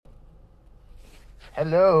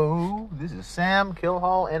Hello, this is Sam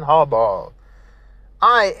Killhall and Hallball.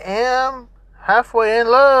 I am halfway in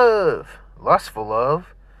love. Lustful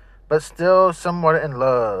love, but still somewhat in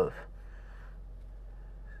love.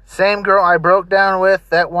 Same girl I broke down with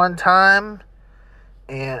that one time,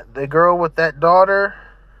 and the girl with that daughter,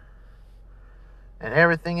 and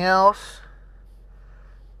everything else.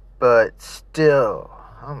 But still,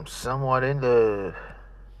 I'm somewhat in love.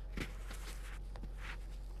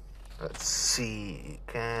 Let's see,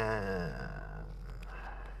 can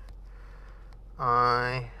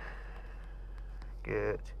I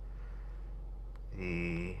get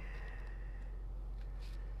the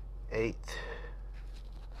 8th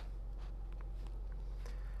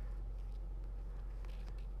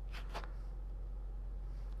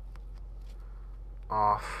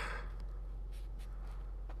off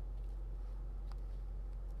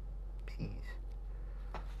peas?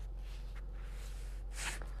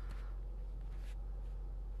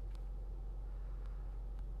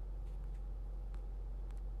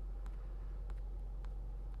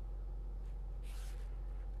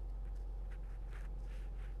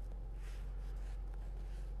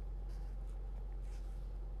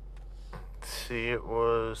 See, it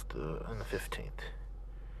was on the 15th.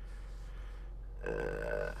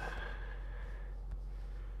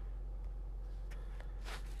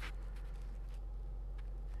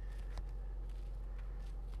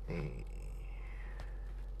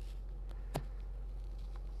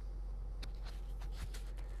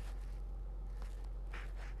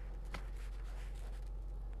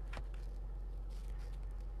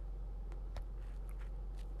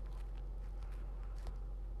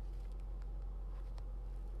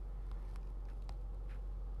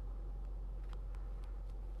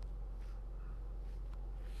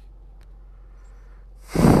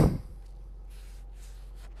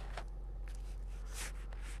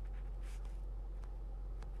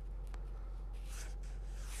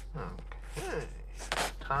 Okay,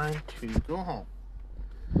 time to go home.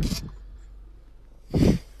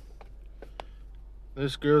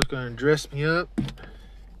 This girl's gonna dress me up.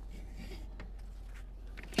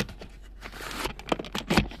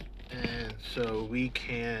 And so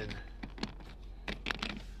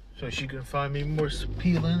she can find me more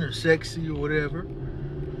appealing or sexy or whatever.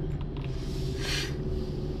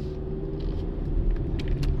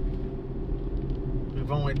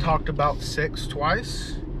 We've only talked about sex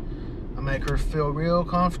twice. I make her feel real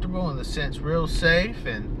comfortable, in the sense real safe,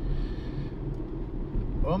 and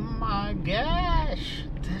oh my gosh,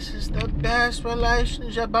 this is the best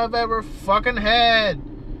relationship I've ever fucking had.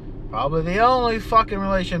 Probably the only fucking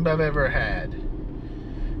relationship I've ever had.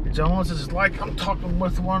 It's almost as like I'm talking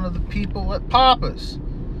with one of the people at Papa's.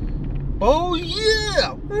 Oh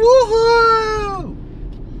yeah! Woohoo!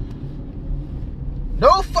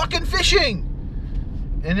 No fucking fishing!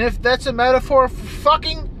 And if that's a metaphor for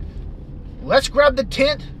fucking, let's grab the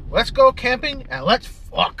tent, let's go camping, and let's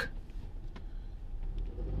fuck.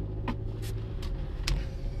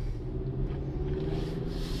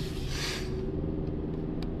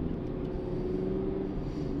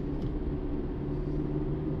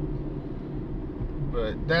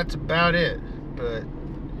 But that's about it. But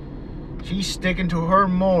she's sticking to her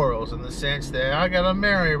morals, in the sense that I gotta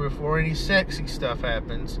marry her before any sexy stuff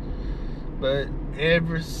happens. But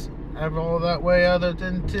ever all that way other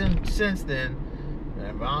than since then,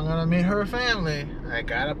 if I'm gonna meet her family, I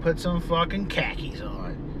gotta put some fucking khakis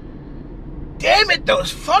on. Damn it, those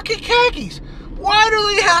fucking khakis! Why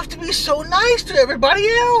do they have to be so nice to everybody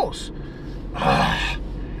else?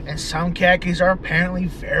 And some khakis are apparently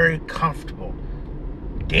very comfortable.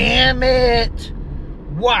 Damn it!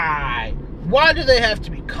 Why? Why do they have to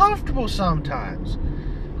be comfortable sometimes?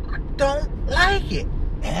 I don't like it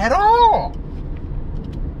at all.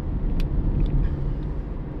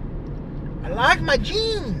 I like my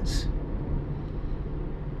jeans.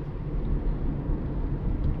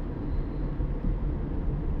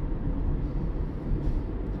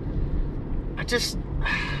 I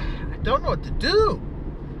don't know what to do.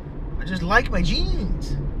 I just like my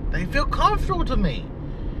jeans. They feel comfortable to me.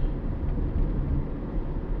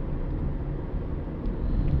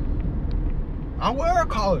 I wear a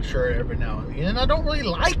collared shirt every now and then. I don't really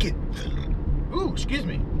like it. Ooh, excuse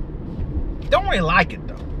me. Don't really like it,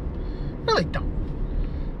 though. Really don't.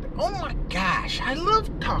 But, oh my gosh, I love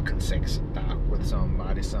talking sex talk with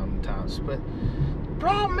somebody sometimes. But the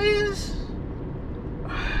problem is,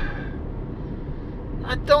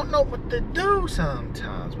 I don't know what to do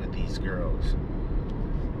sometimes with these girls.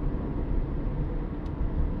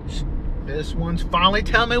 This one's finally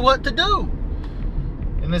telling me what to do.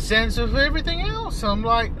 In the sense of everything else, I'm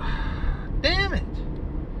like, damn it.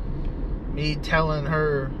 me telling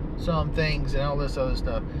her some things and all this other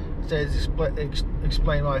stuff. It says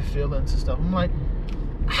explain my feelings and stuff. I'm like,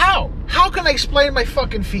 how? How can I explain my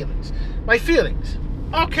fucking feelings? My feelings.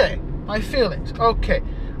 Okay. My feelings. Okay.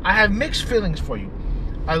 I have mixed feelings for you.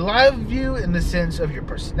 I love you in the sense of your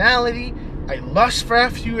personality. I lust for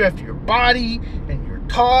you after your body and your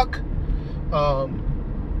talk.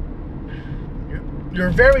 You're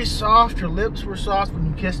very soft. Your lips were soft when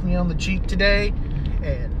you kissed me on the cheek today.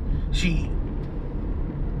 And she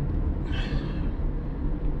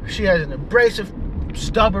has an abrasive,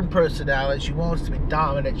 stubborn personality. She wants to be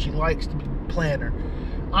dominant. She likes to be a planner.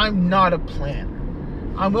 I'm not a planner.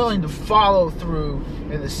 I'm willing to follow through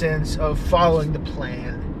in the sense of following the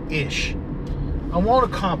plan-ish. I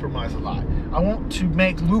want to compromise a lot. I want to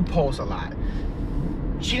make loopholes a lot.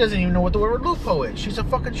 She doesn't even know what the word loophole is. She's a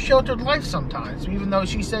fucking sheltered life sometimes, even though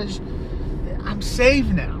she says, I'm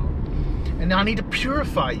saved now. And I need to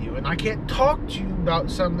purify you. And I can't talk to you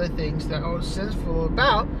about some of the things that I was sinful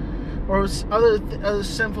about, or other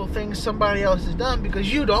sinful things somebody else has done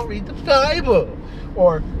because you don't read the Bible,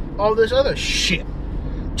 or all this other shit.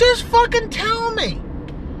 Just fucking tell me.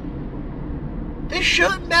 This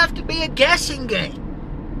shouldn't have to be a guessing game.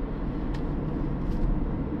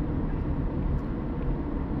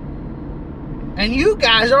 And you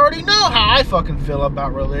guys already know how I fucking feel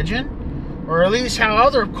about religion. Or at least how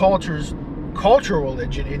other cultures culture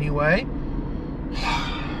religion anyway.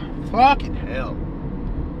 Fucking hell.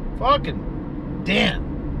 Fucking damn.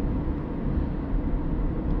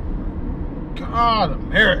 God,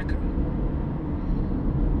 America.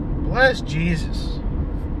 Bless Jesus.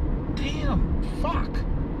 Damn, fuck.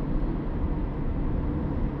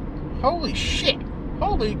 Holy shit.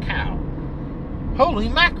 Holy cow. Holy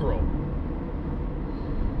mackerel.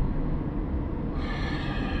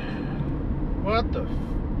 What the...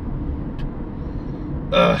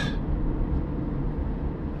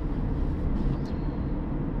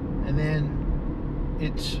 And then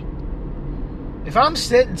it's... If I'm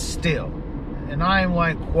sitting still and I'm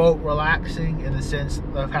like, quote, relaxing in the sense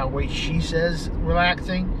of how way she says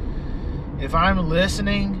relaxing, if I'm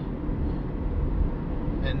listening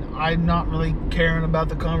and I'm not really caring about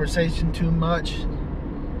the conversation too much,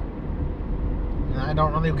 and I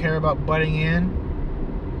don't really care about butting in,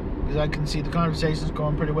 because I can see the conversation's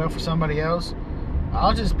going pretty well for somebody else,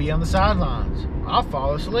 I'll just be on the sidelines. I'll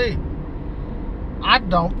fall asleep. I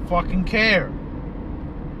don't fucking care.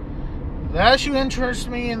 Unless you interest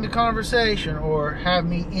me in the conversation or have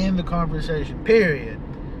me in the conversation, period,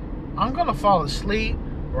 I'm going to fall asleep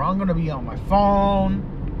or I'm going to be on my phone.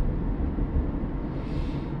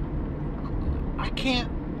 I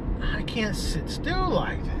can't sit still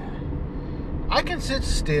like that. I can sit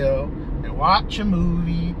still and watch a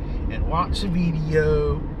movie and watch a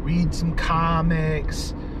video, read some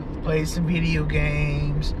comics, play some video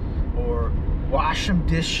games, or wash some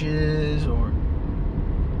dishes, or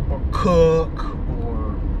cook,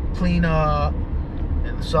 or clean up,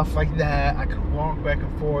 and stuff like that. I can walk back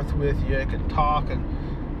and forth with you. I can talk and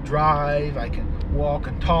drive. I can walk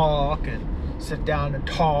and talk and sit down and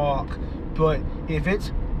talk. But if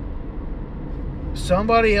it's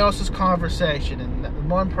somebody else's conversation and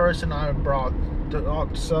one person I brought to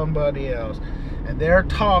talk to somebody else and they're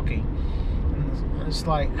talking, and it's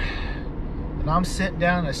like, and I'm sitting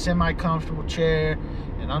down in a semi-comfortable chair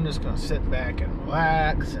and I'm just going to sit back and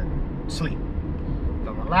relax and sleep. If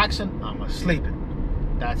I'm relaxing, I'm sleeping.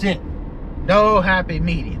 That's it. No happy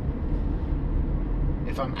medium.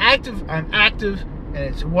 If I'm active, and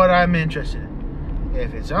it's what I'm interested in.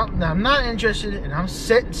 If it's something I'm not interested in and I'm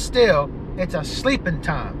sitting still, it's a sleeping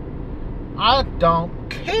time. I don't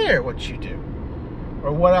care what you do,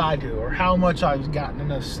 or what I do, or how much I've gotten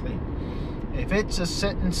enough sleep. If it's a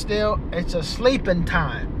sitting still, it's a sleeping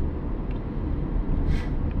time.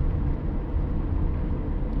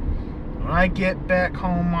 When I get back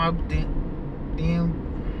home,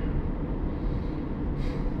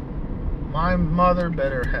 my mother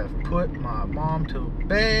better have put my mom to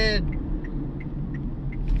bed.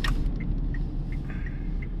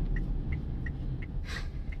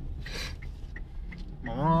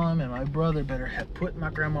 My mom and my brother better have put my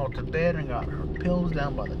grandma to bed and got her pills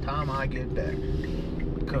down by the time I get back.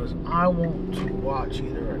 Because I want to watch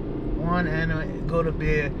either one anime and go to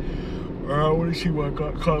bed, or I want to see what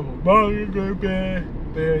got caught with mommy and go to bed.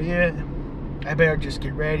 I better just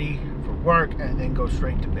get ready for work and then go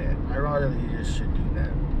straight to bed. I really just should do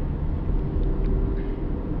that.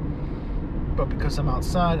 But because I'm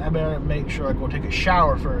outside, I better make sure I go take a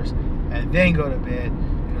shower first and then go to bed.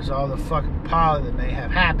 Because all the fucking pollen that may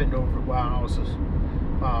have happened over while I was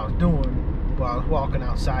walking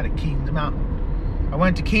outside of Kings Mountain. I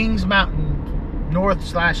went to Kings Mountain,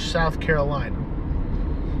 North/South Carolina.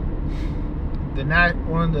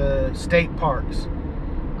 One of the state parks.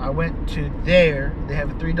 I went to there. They have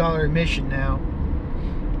a $3 admission now.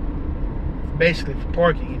 Basically for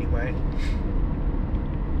parking anyway.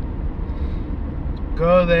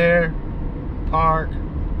 Go there, park,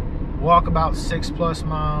 walk about 6+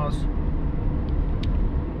 miles.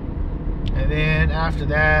 And then after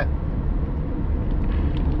that,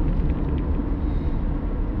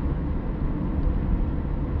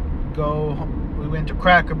 we went to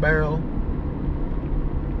Cracker Barrel.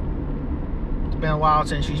 It's been a while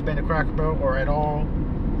since she's been to Cracker Barrel, or at all.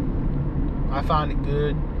 I found it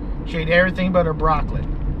good. She ate everything but her broccoli.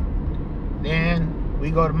 Then we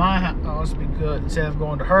go to my house because instead of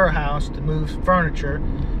going to her house to move some furniture,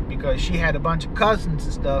 because she had a bunch of cousins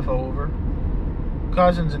and stuff over,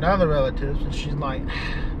 cousins and other relatives, and she's like,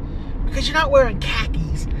 because you're not wearing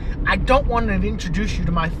khakis, I don't want to introduce you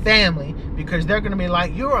to my family because they're going to be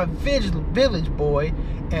like, you're a village boy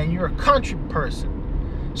and you're a country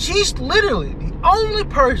person. She's literally the only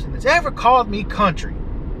person that's ever called me country.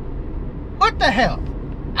 What the hell?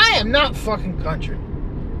 I am not fucking country.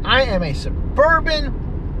 I am a suburban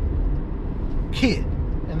kid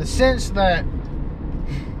in the sense that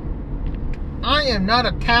I am not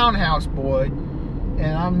a townhouse boy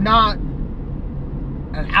and I'm not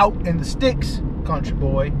an out in the sticks country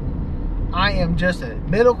boy. I am just a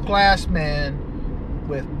middle class man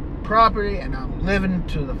with property, and I'm living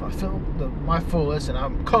to my fullest, and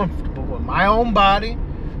I'm comfortable with my own body,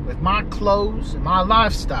 with my clothes and my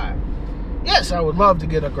lifestyle. Yes, I would love to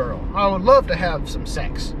get a girl. I would love to have some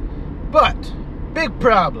sex. But, big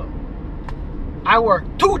problem. I work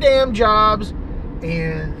 2 damn jobs,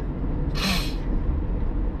 and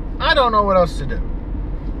I don't know what else to do.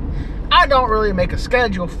 I don't really make a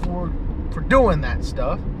schedule for doing that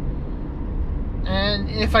stuff. And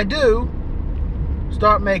if I do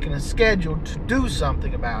start making a schedule to do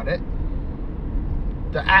something about it,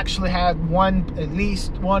 to actually have at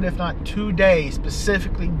least one, if not 2 days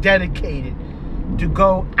specifically dedicated to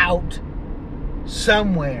go out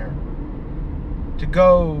somewhere, to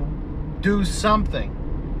go do something.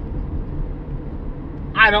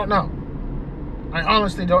 I don't know. I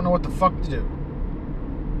honestly don't know what the fuck to do.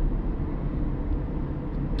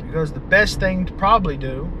 Because the best thing to probably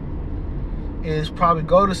do is probably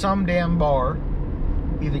go to some damn bar,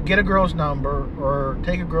 either get a girl's number or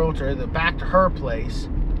take a girl to either back to her place,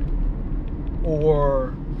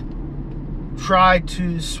 or try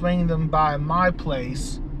to swing them by my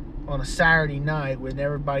place on a Saturday night when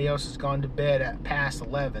everybody else has gone to bed at past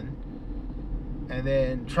 11, and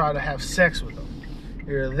then try to have sex with them.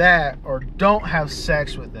 Either that or don't have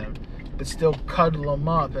sex with them, but still cuddle them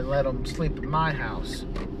up and let them sleep at my house.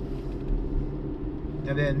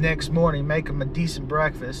 And then next morning make them a decent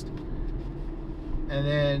breakfast, and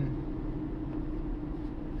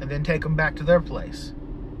then take them back to their place.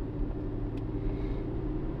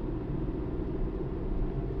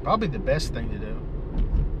 Probably the best thing to do.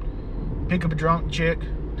 Pick up a drunk chick,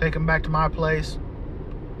 take them back to my place,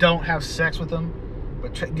 don't have sex with them,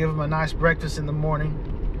 but give them a nice breakfast in the morning,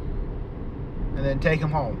 and then take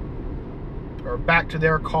them home or back to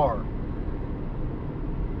their car.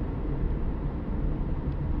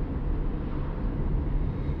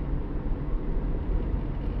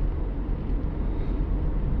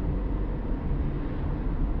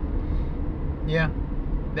 Yeah,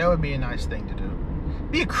 that would be a nice thing to do.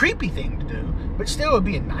 Be a creepy thing to do, but still would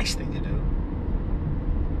be a nice thing to do.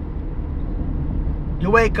 You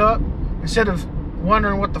wake up, instead of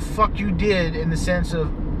wondering what the fuck you did in the sense of,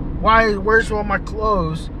 where's all my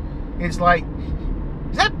clothes? It's like,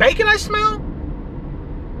 is that bacon I smell?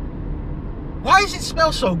 Why does it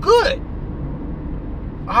smell so good?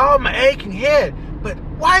 Oh, my aching head. But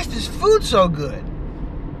why is this food so good?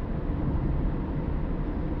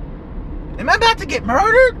 Am I about to get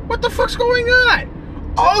murdered? What the fuck's going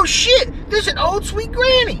on? Oh shit, there's an old sweet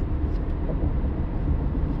granny.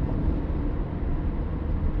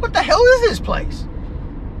 What the hell is this place?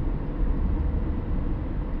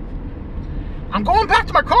 I'm going back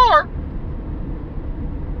to my car.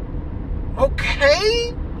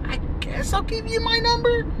 Okay, I guess I'll give you my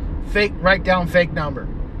number. Write down fake number.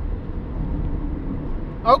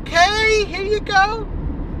 Okay, here you go.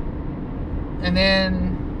 And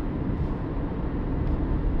then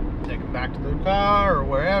take them back to the car or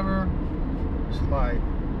wherever. It's like,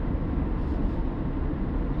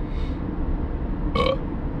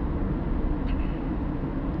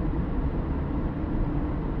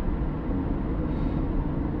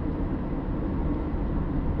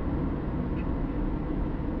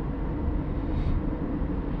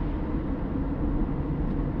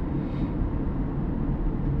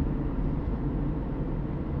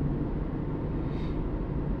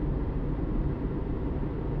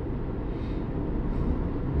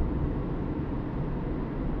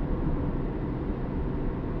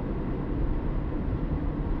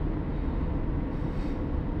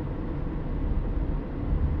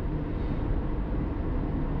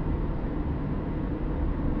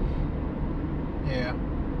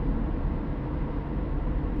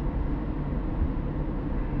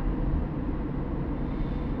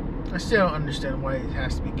 I still don't understand why it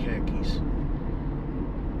has to be khakis.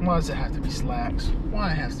 Why does it have to be slacks?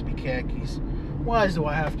 Why it has to be khakis? Why do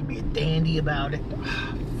I have to be a dandy about it?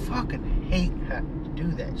 I fucking hate having to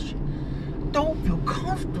do that shit. Don't feel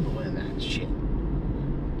comfortable in that shit.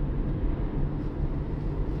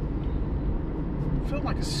 I feel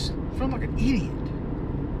like an idiot.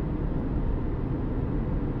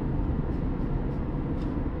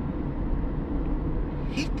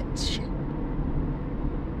 I hate that shit.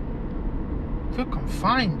 I feel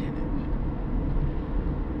confined in it.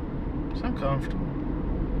 It's uncomfortable.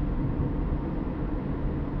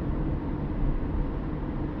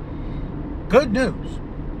 Good news.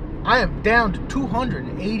 I am down to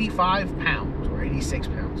 285 pounds or 86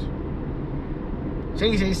 pounds. It's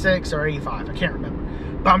 86 or 85, I can't remember.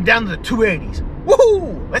 But I'm down to the 280s.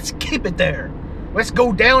 Woohoo! Let's keep it there. Let's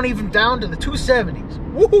go down, even down to the 270s.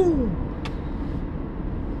 Woohoo!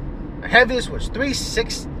 My heaviest was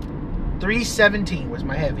 317 was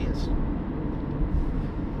my heaviest.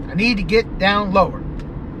 I need to get down lower.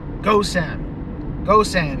 Go Samuel. Go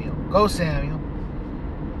Samuel. Go Samuel.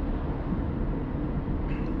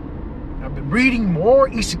 I've been reading more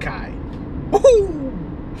isekai. Woohoo!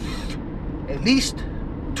 At least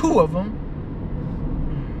 2 of them.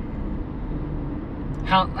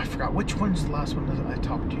 I forgot which one's the last one that I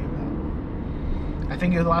talked to you about. I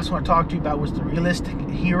think the last one I talked to you about was the realistic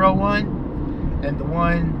hero one, and the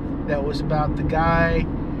one that was about the guy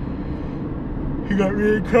who got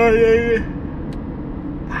reincarnated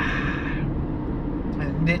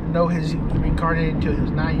and didn't know he was reincarnated until he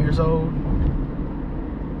was 9 years old.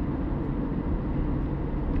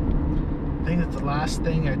 I think that's the last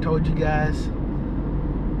thing I told you guys.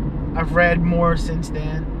 I've read more since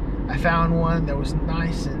then. I found one that was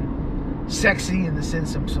nice and sexy in the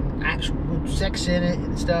sense of some actual good sex in it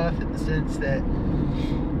and stuff, in the sense that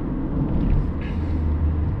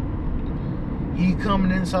he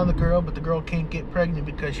coming inside the girl, but the girl can't get pregnant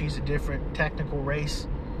because she's a different technical race.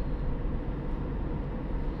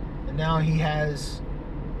 And now he's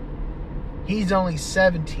only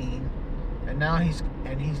 17, and now he's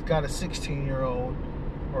got a 16-year-old,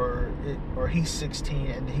 or he's 16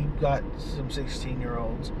 and he got some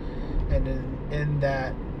 16-year-olds, and in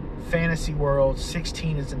that fantasy world,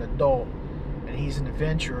 16 is an adult, and he's an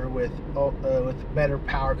adventurer with better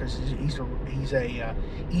power because he's a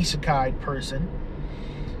isekai person,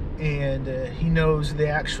 and he knows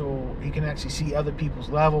he can actually see other people's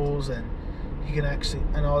levels, and he can actually,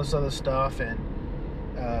 and all this other stuff, and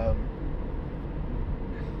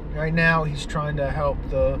right now he's trying to help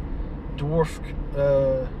the dwarf,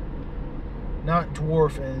 not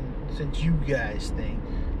dwarf and since you guys think,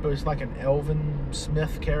 but it's like an elven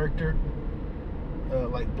smith character,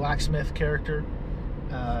 like blacksmith character,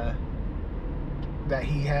 that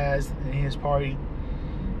he has in his party,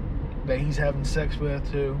 that he's having sex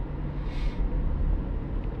with too,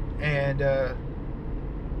 and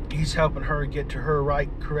he's helping her get to her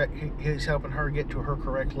he's helping her get to her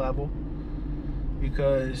correct level,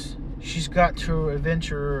 because she's got to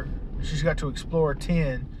explore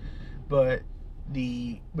 10, but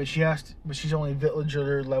she's only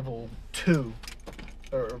villager level 2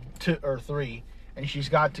 or 3, and she's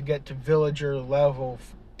got to get to villager level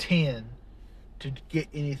 10 to get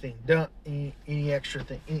anything done, any extra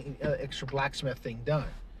thing, any extra blacksmith thing done.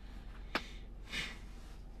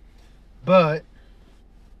 But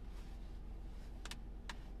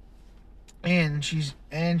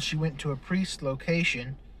she went to a priest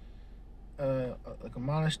location, like a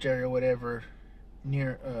monastery or whatever,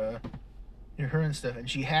 near her and stuff, and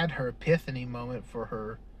she had her epiphany moment for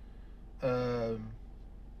her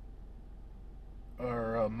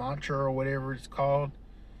or mantra or whatever it's called,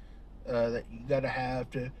 that you gotta have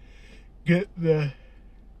to get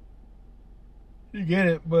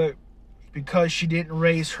it, but because she didn't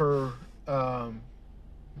raise her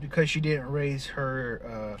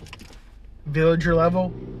villager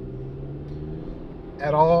level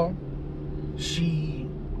at all,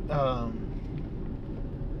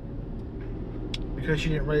 because she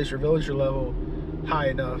didn't raise her villager level high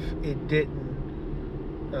enough, it didn't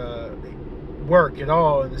work at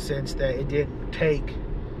all, in the sense that it didn't take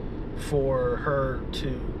for her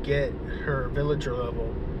to get her villager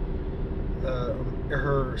level,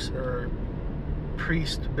 her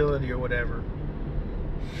priest ability or whatever.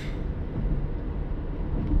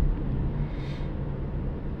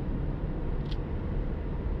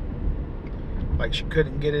 Like, she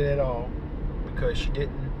couldn't get it at all because she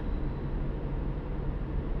didn't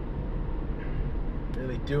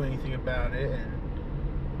really do anything about it, and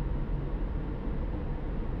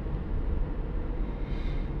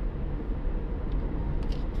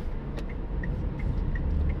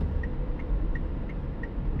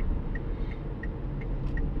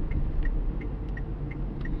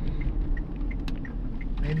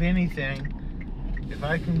if anything, if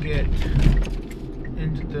I can get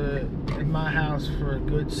in my house for a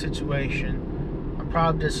good situation, I'm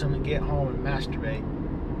probably just gonna get home and masturbate.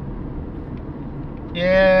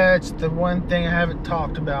 Yeah, it's the one thing I haven't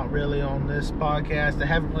talked about really on this podcast. I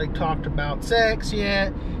haven't really talked about sex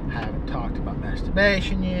yet. I haven't talked about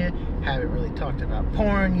masturbation yet. Haven't really talked about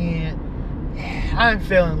porn yet. Yeah, I'm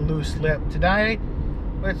feeling loose-lipped today.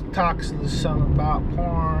 Let's talk some about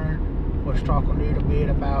porn. Let's talk a little bit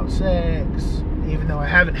about sex. Even though I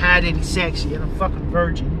haven't had any sex yet, I'm a fucking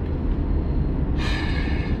virgin.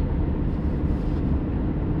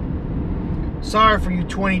 Sorry for you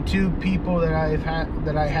 22 people that I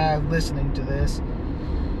have listening to this.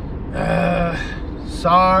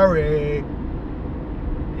 Sorry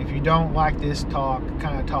if you don't like this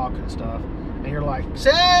kind of talk and stuff, and you're like,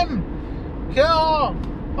 Sam, kill,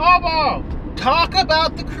 Hobo, talk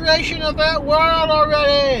about the creation of that world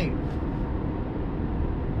already.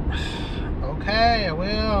 Okay, I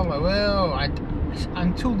will.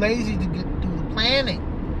 I'm too lazy to get through the planning.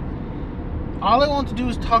 All I want to do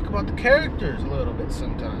is talk about the characters a little bit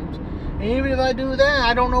sometimes. And even if I do that,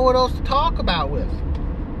 I don't know what else to talk about with.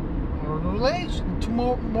 Or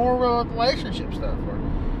more relationship stuff, or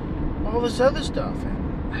all this other stuff.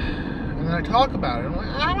 And then I talk about it. I'm like,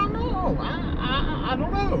 I don't know. I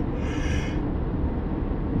don't know.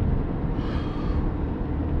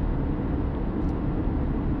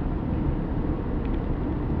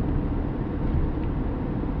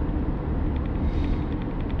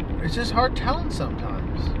 It's just hard telling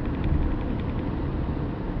sometimes.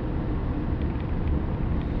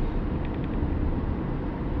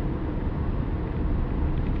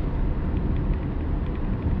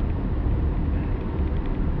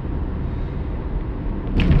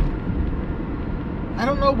 I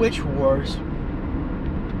don't know which wars.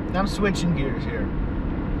 I'm switching gears here.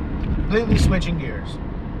 Completely switching gears.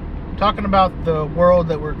 I'm talking about the world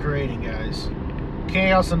that we're creating, guys.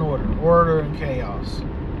 Chaos and order. Order and chaos.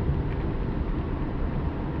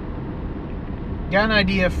 Got an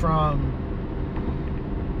idea from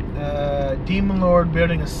Demon Lord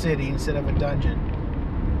building a city instead of a dungeon.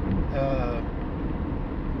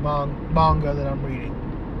 Manga that I'm reading.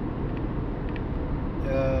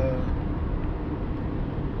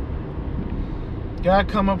 Gotta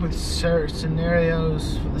come up with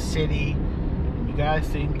scenarios for the city. You gotta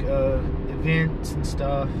think of events and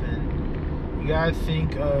stuff, and you gotta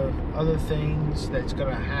think of other things that's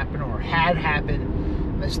gonna happen or had happened.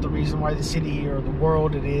 That's the reason why the city or the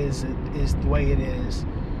world it is the way it is.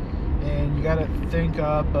 And you gotta think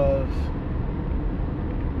up of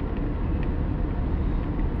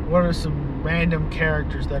what are some random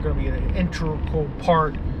characters that are gonna be an integral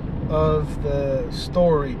part of the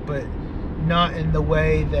story, but not in the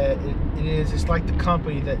way that it is. It's like the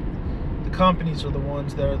companies are the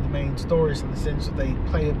ones that are the main stories, in the sense that they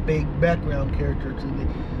play a big background character to the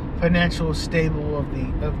financial stable of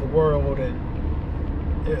the world and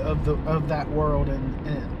of that world and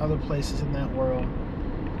other places in that world.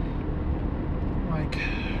 Like,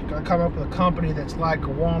 gotta come up with a company that's like a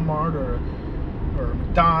Walmart or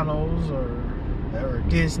McDonald's or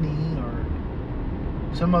Disney or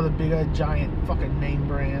some other big giant fucking name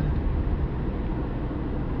brand.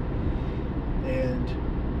 And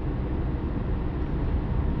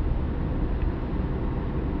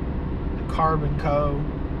Carbon Co.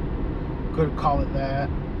 Could call it that.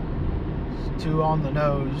 It's too on the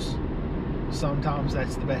nose. Sometimes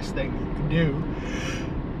that's the best thing you can do.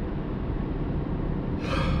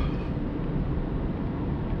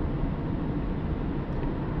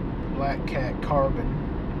 Black Cat Carbon.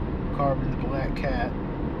 Carbon the Black Cat.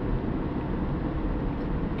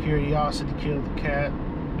 Curiosity killed the cat.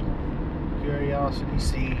 Curiosity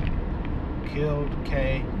C killed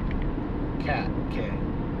K. Cat K.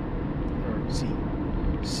 Or C.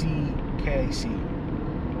 CKC.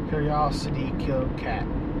 Curiosity killed cat.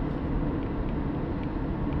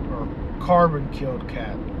 Or Carbon killed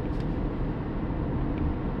cat.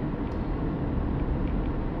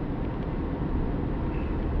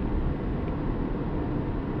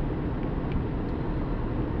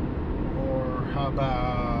 Or how about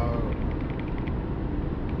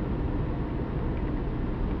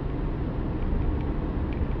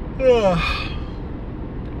or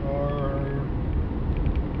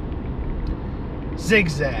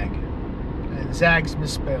Zigzag, and Zag's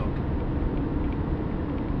misspelled.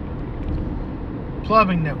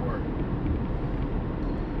 Plumbing Network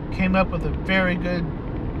came up with a very good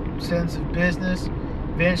sense of business.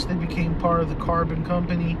 Eventually became part of the Carbon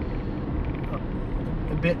Company.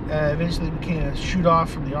 Eventually became a shoot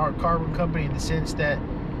off from the Carbon Company, in the sense that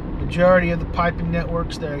majority of the piping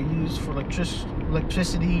networks that are used for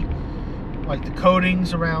electricity, like the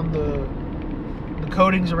coatings around the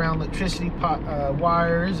coatings around electricity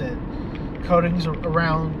wires, and coatings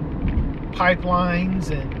around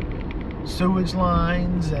pipelines and sewage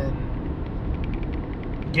lines and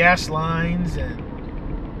gas lines, and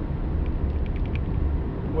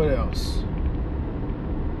what else?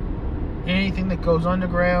 Anything that goes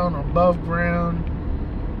underground or above ground,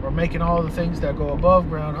 or making all the things that go above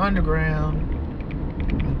ground underground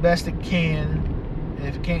the best it can. And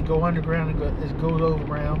if it can't go underground, it goes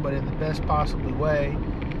overground, but in the best possible way.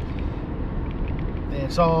 And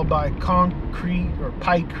it's all by concrete or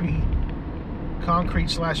pipecrete,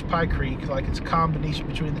 concrete/pipecrete, like it's a combination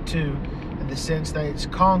between the two, in the sense that it's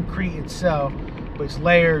concrete itself, but it's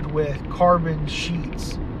layered with carbon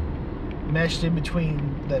sheets meshed in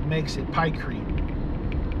between that makes it pipecrete.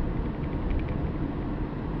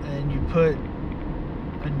 And you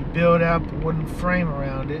build up a wooden frame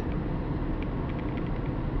around it,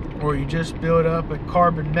 or you just build up a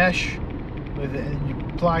carbon mesh with it, and you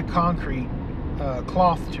apply concrete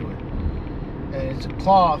cloth to it. And it's a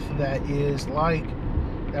cloth that is like,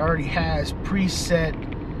 that already has preset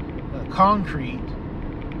concrete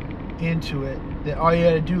into it, that all you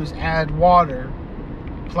gotta do is add water,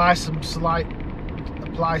 apply some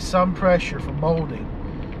pressure for molding,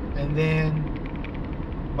 and then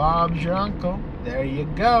Bob's your uncle. There you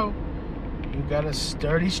go. You got a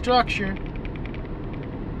sturdy structure.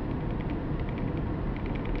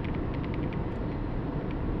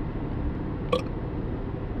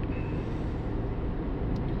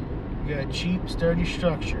 You got a cheap, sturdy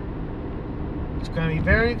structure. It's going to be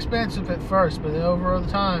very expensive at first, but over the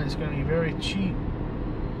time, it's going to be very cheap.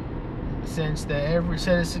 In the sense that every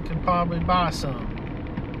citizen can probably buy some.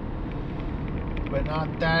 But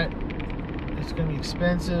not that. It's going to be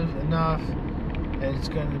expensive enough, and it's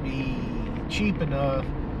going to be cheap enough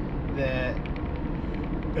that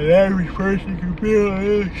every person can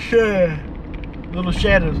build a little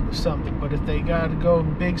shed or something. But if they got to go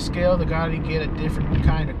big scale, they got to get a different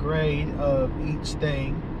kind of grade of each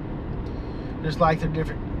thing. Just like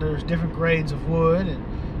there's different grades of wood and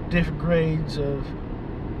different grades of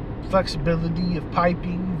flexibility of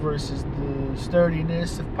piping versus the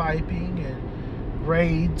sturdiness of piping, and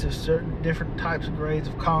grades of certain different types of grades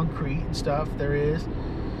of concrete and stuff there is.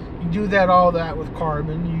 You do all that with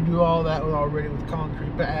carbon. You do all that already with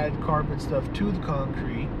concrete, but add carbon stuff to the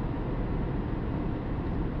concrete.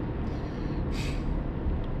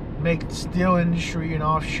 Make the steel industry an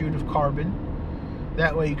offshoot of carbon.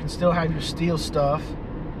 That way you can still have your steel stuff,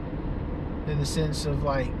 in the sense of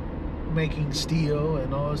like making steel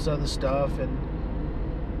and all this other stuff, and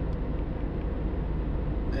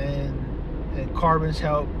carbons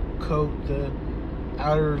help coat the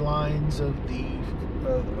outer lines of the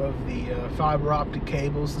fiber optic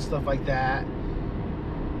cables and stuff like that.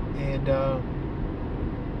 And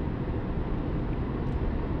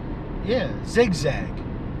yeah, Zigzag,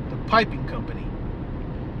 the piping company.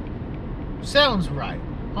 Sounds right.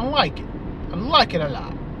 I like it. I like it a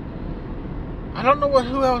lot. I don't know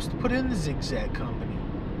who else to put in the Zigzag company.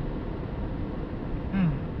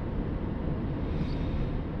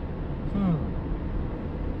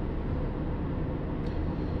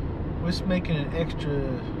 What's making an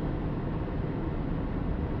extra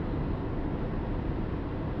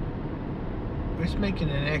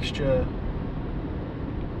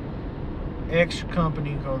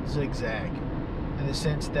company called Zigzag, in the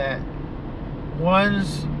sense that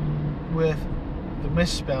one's with the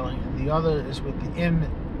misspelling and the other is with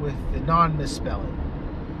the non-misspelling,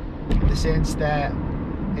 in the sense that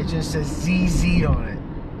it just says ZZ on it.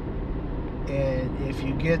 And if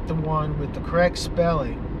you get the one with the correct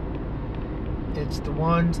spelling, it's the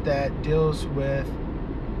ones that deals with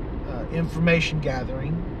information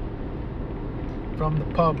gathering from the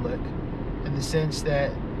public, in the sense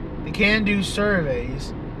that they can do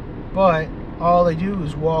surveys, but all they do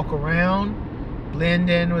is walk around, blend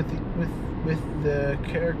in with the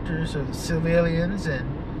characters of the civilians and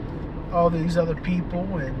all these other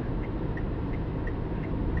people, and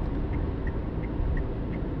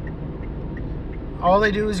all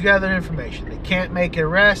they do is gather information. They can't make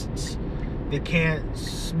arrests. They can't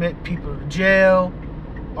submit people to jail.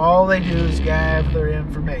 All they do is gather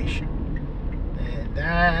information. And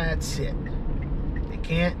that's it. They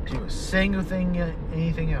can't do a single thing,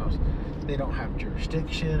 anything else. They don't have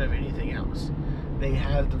jurisdiction of anything else. They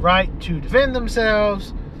have the right to defend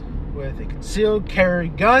themselves with a concealed carry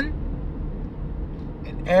gun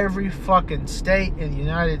in every fucking state in the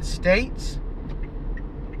United States.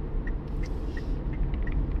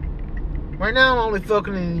 Right now, I'm only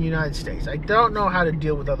focusing in the United States. I don't know how to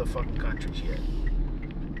deal with other fucking countries yet.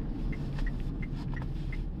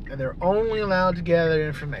 they're only allowed to gather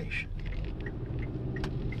information.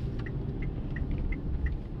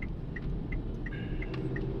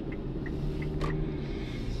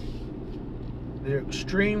 They're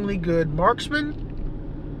extremely good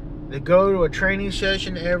marksmen. They go to a training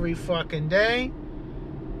session every fucking day.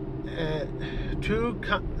 They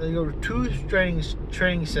go to 2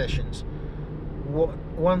 training sessions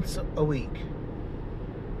once a week.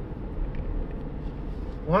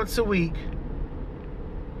 Once a week,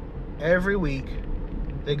 every week,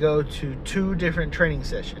 they go to 2 different training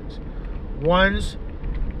sessions. One's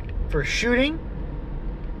for shooting,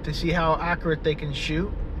 to see how accurate they can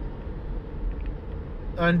shoot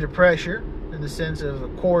under pressure, in the sense of a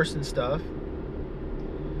course and stuff.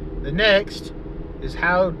 The next is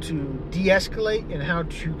how to de-escalate and how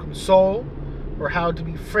to console or how to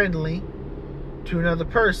be friendly to another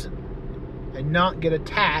person and not get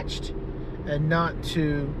attached and not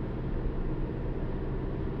to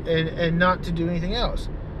do anything else.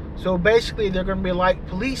 So basically they're going to be like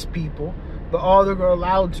police people, but all they're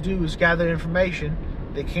allowed to do is gather information.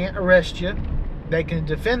 They can't arrest you. They can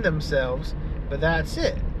defend themselves, but that's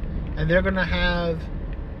it. And they're going to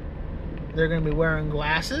be wearing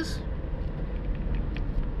glasses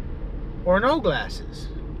or no glasses.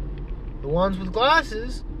 The ones with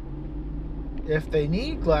glasses, if they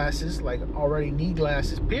need glasses, like already need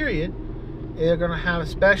glasses, period, they're going to have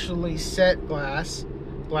specially set glasses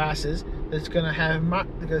that's going to have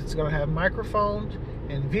microphones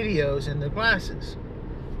and videos in the glasses.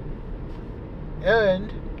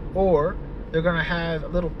 Or they're going to have a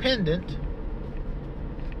little pendant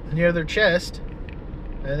near their chest,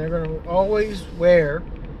 and they're going to always wear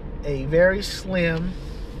a very slim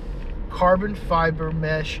carbon fiber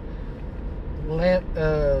mesh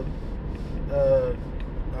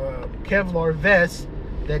Kevlar vest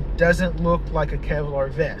that doesn't look like a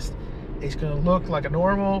Kevlar vest. It's going to look like a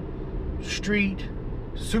normal street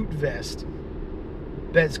suit vest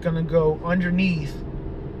that's going to go underneath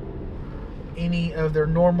any of their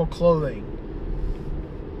normal clothing,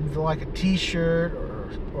 like a t-shirt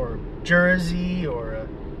or jersey or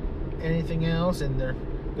anything else. And they're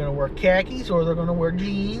going to wear khakis, or they're going to wear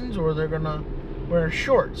jeans, or they're going to wear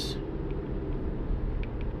shorts,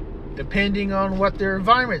 depending on what their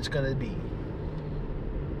environment's going to be.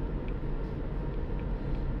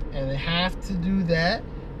 And they have to do that.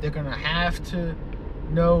 They're going to have to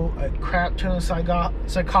know a crap ton of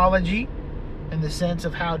psychology, in the sense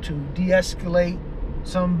of how to de-escalate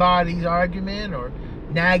somebody's argument or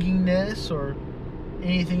naggingness or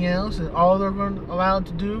anything else. And all they're allowed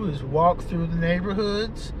to do is walk through the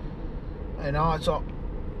neighborhoods, and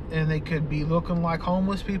they could be looking like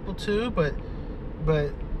homeless people too, but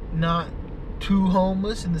not too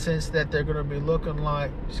homeless, in the sense that they're going to be looking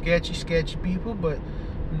like sketchy people, but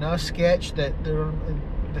enough sketch that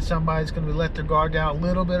somebody's going to let their guard down a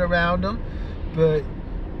little bit around them, but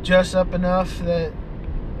just up enough that,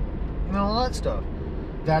 all that stuff.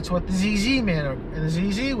 That's what the ZZ men and the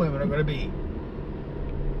ZZ women are going to be.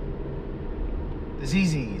 The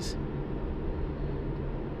ZZs.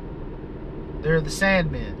 They're the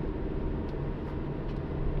Sandmen.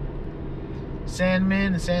 Sandmen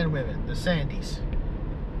and Sandwomen. The Sandies.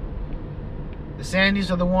 The Sandies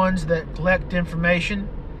are the ones that collect information,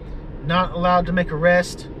 not allowed to make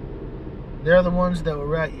arrest. They're the ones that will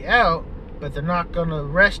rat you out, but they're not going to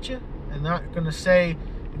arrest you and not going to say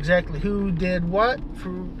exactly who did what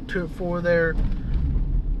for their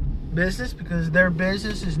business, because their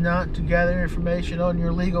business is not to gather information on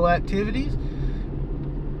your legal activities.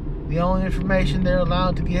 The only information they're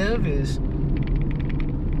allowed to give is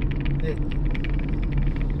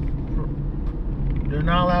they're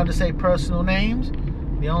not allowed to say personal names.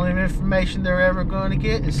 The only information they're ever going to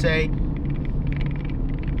get is say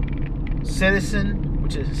citizen,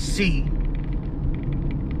 which is C,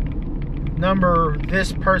 number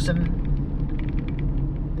this person,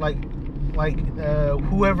 like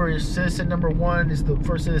whoever is citizen number 1 is the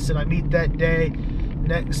first citizen I meet that day.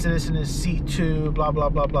 Next citizen is C2, blah blah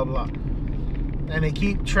blah blah blah. And they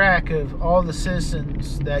keep track of all the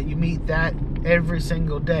citizens that you meet that every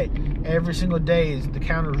single day. Every single day is the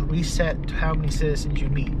counter reset to how many citizens you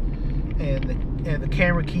meet, and the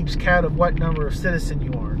camera keeps count of what number of citizen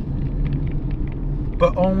you are,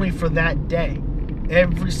 but only for that day.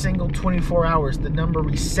 Every single 24 hours, the number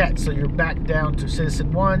resets, so you're back down to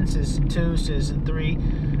citizen 1, citizen 2, citizen 3,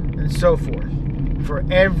 and so forth for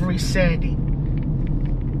every Sandy.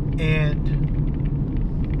 And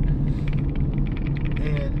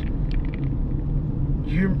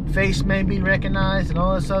your face may be recognized and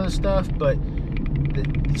all this other stuff, but the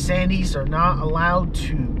Sandys are not allowed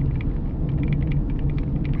to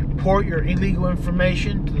report your illegal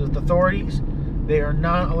information to the authorities. They are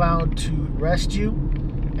not allowed to arrest you,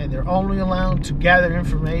 and they're only allowed to gather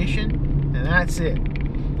information, and that's it.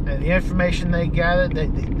 And the information they gather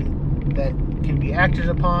that can be acted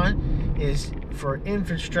upon is for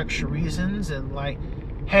infrastructure reasons, and like,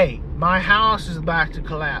 hey, my house is about to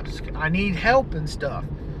collapse, I need help and stuff.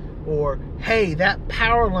 Or, hey, that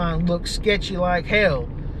power line looks sketchy like hell.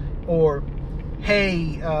 Or,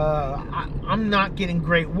 hey, I'm not getting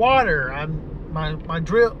great water.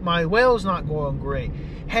 My well's not going great.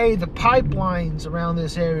 Hey, the pipelines around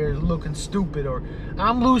this area are looking stupid. Or,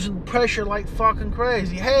 I'm losing pressure like fucking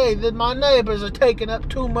crazy. Hey, my neighbors are taking up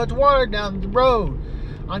too much water down the road.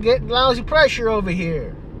 I'm getting lousy pressure over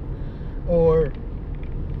here. Or,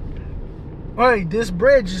 hey, this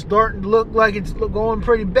bridge is starting to look like it's going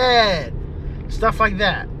pretty bad. Stuff like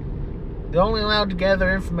that. They're only allowed to gather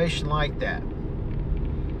information like that.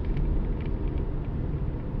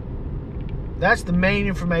 That's the main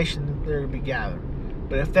information that they're going to be gathering.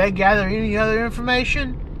 But if they gather any other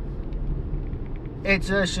information, it's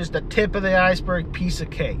just a tip of the iceberg piece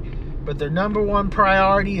of cake. But their number one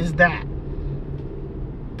priority is that.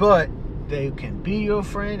 But they can be your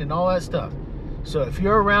friend and all that stuff. So if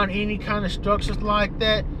you're around any kind of structures like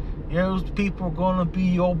that, those people are going to be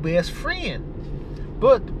your best friend.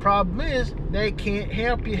 But the problem is, they can't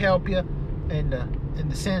help you in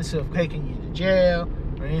the sense of taking you to jail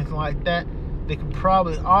or anything like that. They can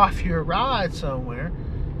probably offer you a ride somewhere,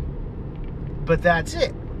 but that's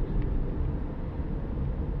it.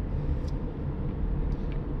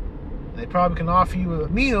 They probably can offer you a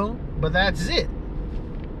meal, but that's it.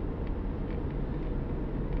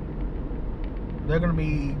 They're going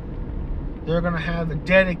to have a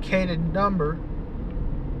dedicated number,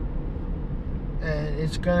 and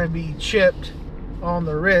it's going to be chipped on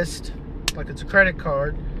the wrist like it's a credit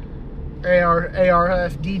card,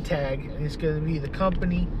 ARFD tag, and it's going to be the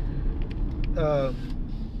company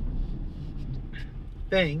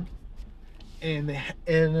thing, and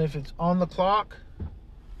if it's on the clock,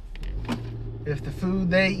 if the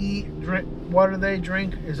food they eat, water they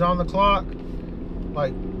drink is on the clock,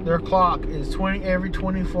 like their clock is every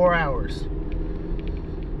 24 hours,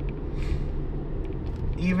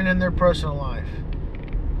 even in their personal life.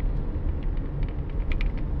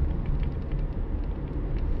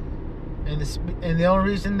 And the only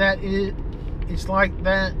reason that it's like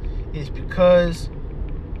that is because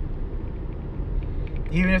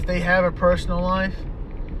even if they have a personal life,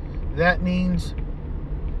 that means,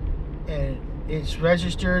 and it's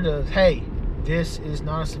registered of, hey, this is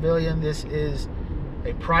not a civilian, this is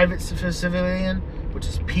a private civilian, which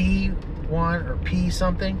is P1 or P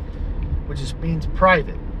something, which means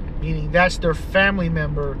private, meaning that's their family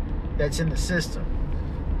member that's in the system.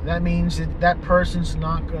 That means that person's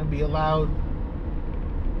not going to be allowed,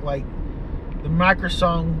 like, the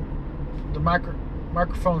microphone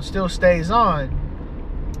still stays on,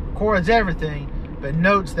 records everything, but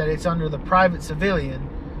notes that it's under the private civilian,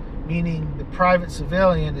 meaning the private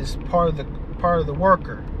civilian is part of the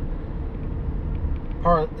worker.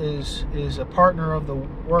 Is a partner of the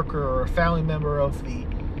worker or a family member of the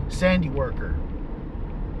Sandy worker.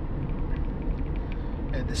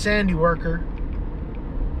 And the Sandy worker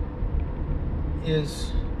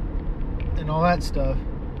is, and all that stuff.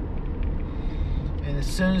 And as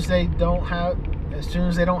soon as they don't have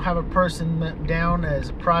a person down as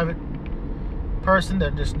a private person, they're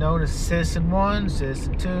just known as Citizen 1,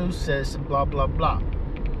 Citizen 2, Citizen blah blah blah.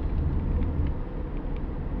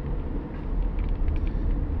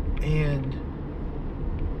 And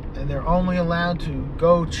they're only allowed to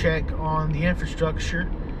go check on the infrastructure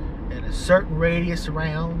in a certain radius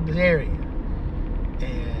around the area.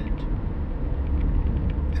 And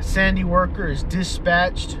a Sandy worker is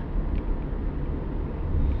dispatched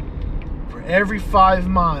for every 5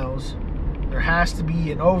 miles. There has to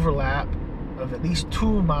be an overlap of at least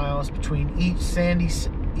 2 miles between each Sandy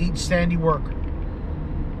worker.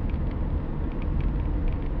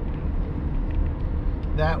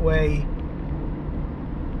 That way,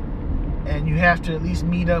 and you have to at least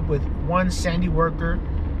meet up with one Sandy worker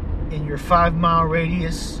in your 5 mile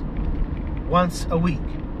radius once a week.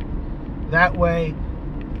 That way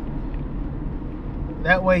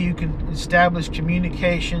you can establish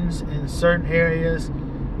communications in certain areas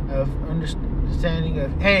of understanding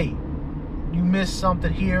of, hey, you missed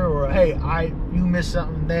something here, or hey, you missed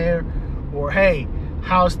something there, or hey,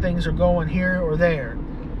 how's things are going here or there,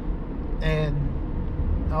 and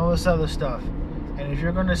all this other stuff. And if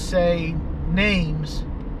you're going to say names,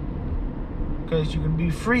 because you can be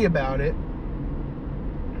free about it,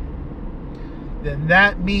 then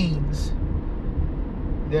that means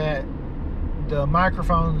that the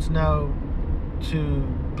microphones know to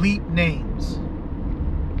bleep names,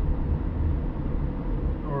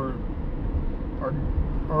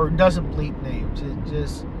 or doesn't bleep names. It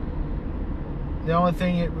just, the only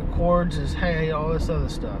thing it records is, hey, all this other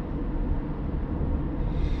stuff.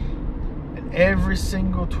 And every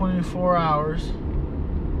single 24 hours,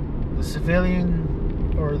 the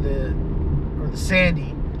civilian or the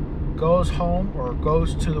Sandy goes home or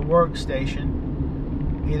goes to the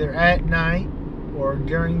workstation, either at night or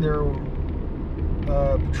during their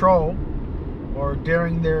patrol or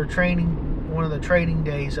during their training, one of the training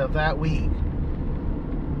days of that week.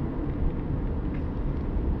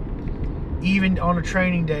 Even on a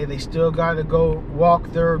training day, they still got to go walk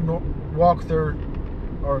their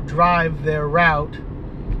or drive their route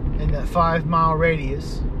in that 5-mile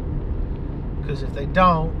radius, because if they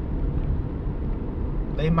don't,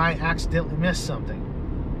 they might accidentally miss something.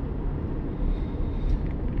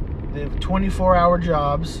 They have 24-hour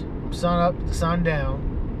jobs, sun up to sun down,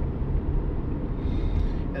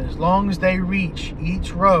 and as long as they reach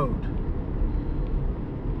each road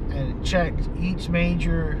and check each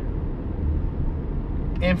major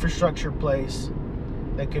infrastructure place,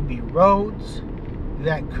 that could be roads,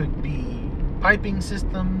 that could be piping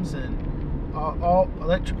systems and all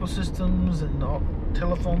electrical systems and all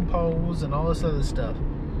telephone poles and all this other stuff.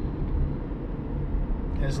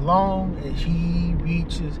 As long as he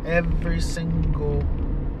reaches every single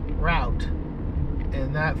route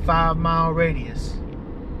in that 5-mile radius,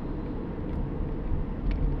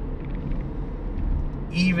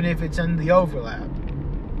 even if it's in the overlap,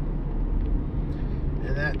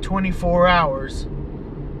 and that 24 hours,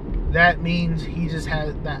 that means he just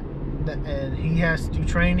has that and he has to do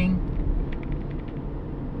training,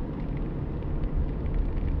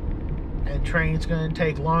 and training's going to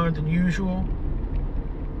take longer than usual.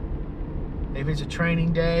 If it's a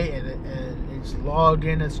training day and it's logged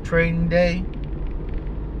in as training day,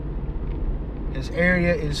 his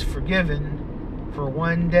area is forgiven for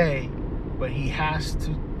one day, but he has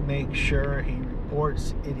to make sure he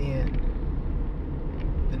reports it in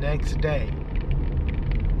the next day.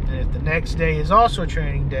 And if the next day is also a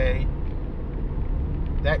training day,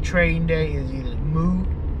 that training day is either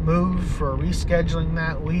moved for rescheduling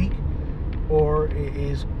that week, or it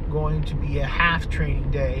is going to be a half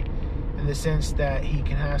training day, in the sense that he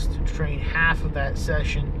has to train half of that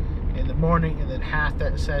session in the morning and then half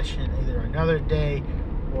that session either another day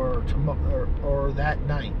or tomorrow or that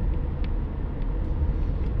night.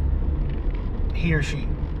 He or she.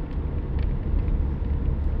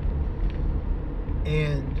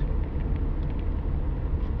 And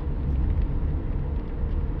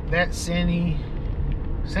that Sandy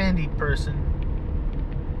person,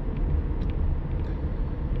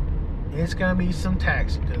 it's going to be some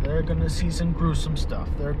taxing. They're going to see some gruesome stuff.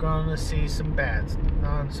 They're going to see some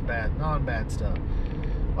non-bad stuff.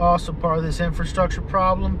 Also, part of this infrastructure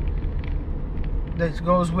problem that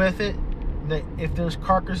goes with it, that if there's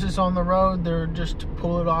carcasses on the road, they're just to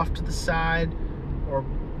pull it off to the side, or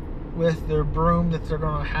with their broom that they're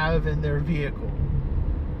going to have in their vehicle,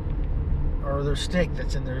 or their stick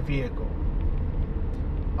that's in their vehicle.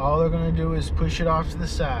 All they're going to do is push it off to the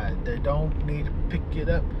side. They don't need to pick it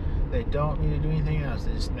up. They don't need to do anything else.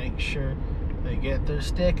 They just make sure they get their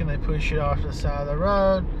stick and they push it off to the side of the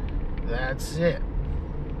road. That's it.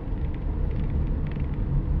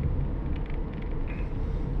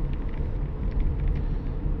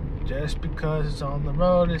 Just because it's on the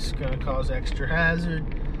road, it's going to cause extra hazard.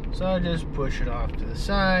 So just push it off to the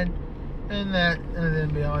side, and then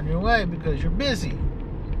be on your way because you're busy.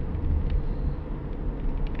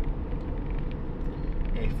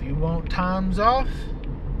 If you want times off,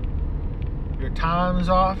 your times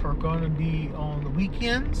off are going to be on the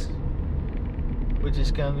weekends, which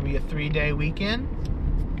is going to be a 3-day weekend.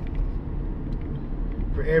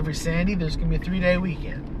 For every Sandy, there's going to be a 3-day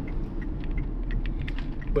weekend.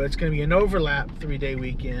 But it's going to be an overlap 3-day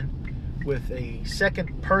weekend with a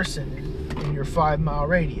second person in your 5-mile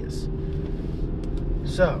radius.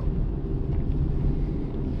 So,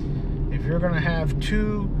 if you're going to have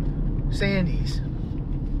 2 Sandys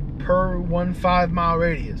per 1 5-mile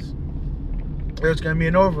radius, there's going to be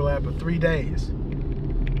an overlap of 3 days.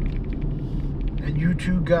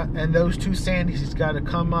 And those 2 Sandys has got to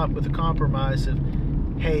come up with a compromise of,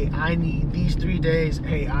 hey, I need these 3 days,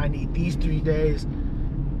 hey, I need these 3 days,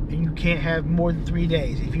 and you can't have more than 3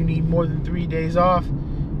 days. If you need more than 3 days off,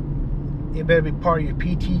 it better be part of your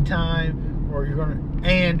PT time, or you're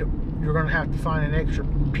gonna have to find an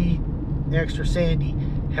extra Sandy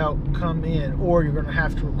help come in, or you're gonna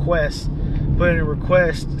have to put in a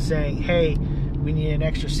request saying, hey, we need an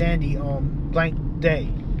extra Sandy on blank day.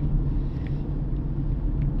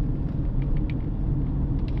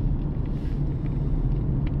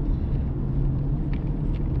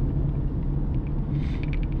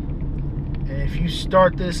 if you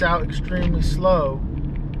start this out extremely slow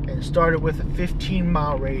and start it with a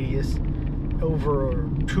 15-mile radius over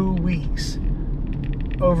 2 weeks,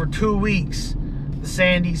 the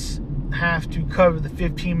Sandys have to cover the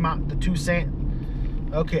 15-mile,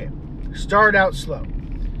 okay, start out slow.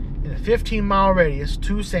 In a 15-mile radius,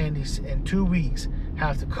 2 Sandys in 2 weeks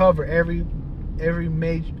have to cover any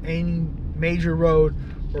major road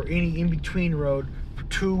or any in-between road for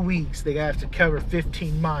 2 weeks. They have to cover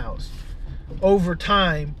 15 miles. Over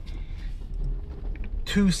time,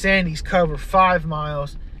 2 Sandys cover 5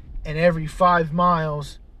 miles, and every 5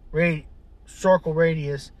 miles circle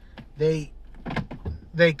radius, they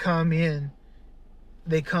come in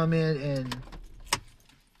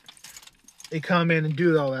and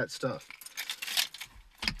do all that stuff.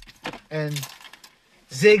 And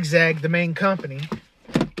Zigzag, the main company,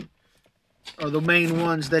 are the main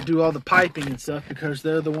ones that do all the piping and stuff, because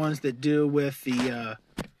they're the ones that deal with the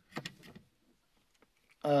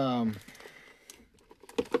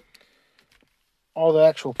all the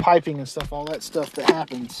actual piping and stuff, all that stuff that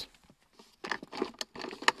happens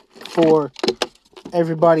for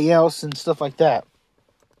everybody else and stuff like that.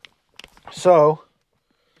 So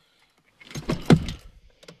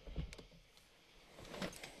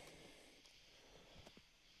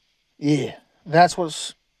yeah, that's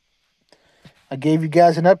what's... I gave you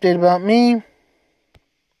guys an update about me.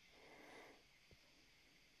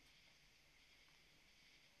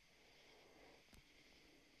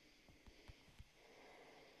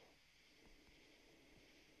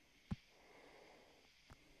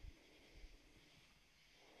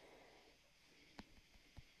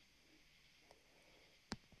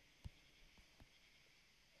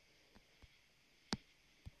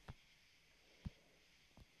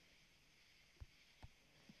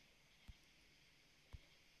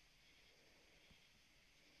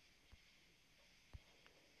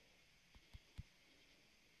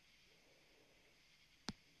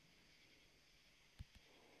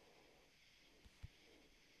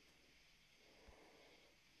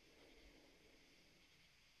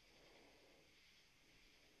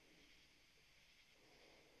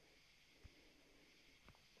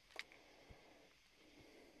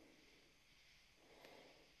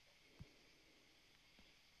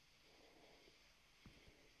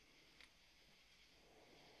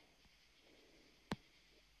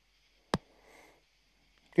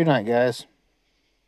 Good night, guys.